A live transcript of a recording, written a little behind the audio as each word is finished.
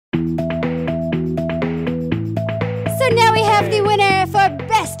And now we have the winner for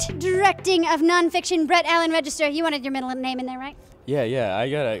Best Directing of Nonfiction, Brett Allen Register. You wanted your middle name in there, right? Yeah,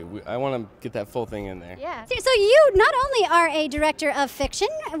 I want to get that full thing in there. Yeah. So you not only are a director of fiction,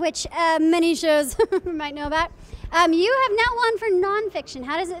 which many shows might know about, you have now won for nonfiction.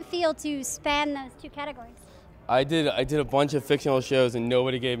 How does it feel to span those two categories? I did a bunch of fictional shows and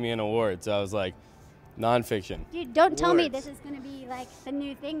nobody gave me an award, so I was like, nonfiction. Dude, don't tell me this is going to be like the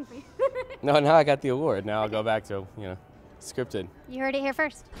new thing for you. No, now I got the award. Now I'll go back to, scripted. You heard it here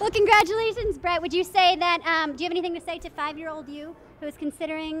first. Well, congratulations, Brett. Would you say that, do you have anything to say to 5-year-old you who is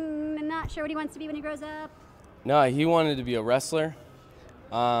considering, not sure what he wants to be when he grows up? No, he wanted to be a wrestler.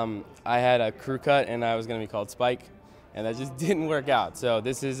 I had a crew cut and I was going to be called Spike, and that just didn't work out. So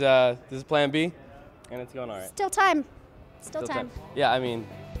this is plan B, and it's going all right. Still time. Still time. Yeah, I mean,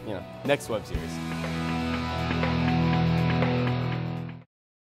 next web series.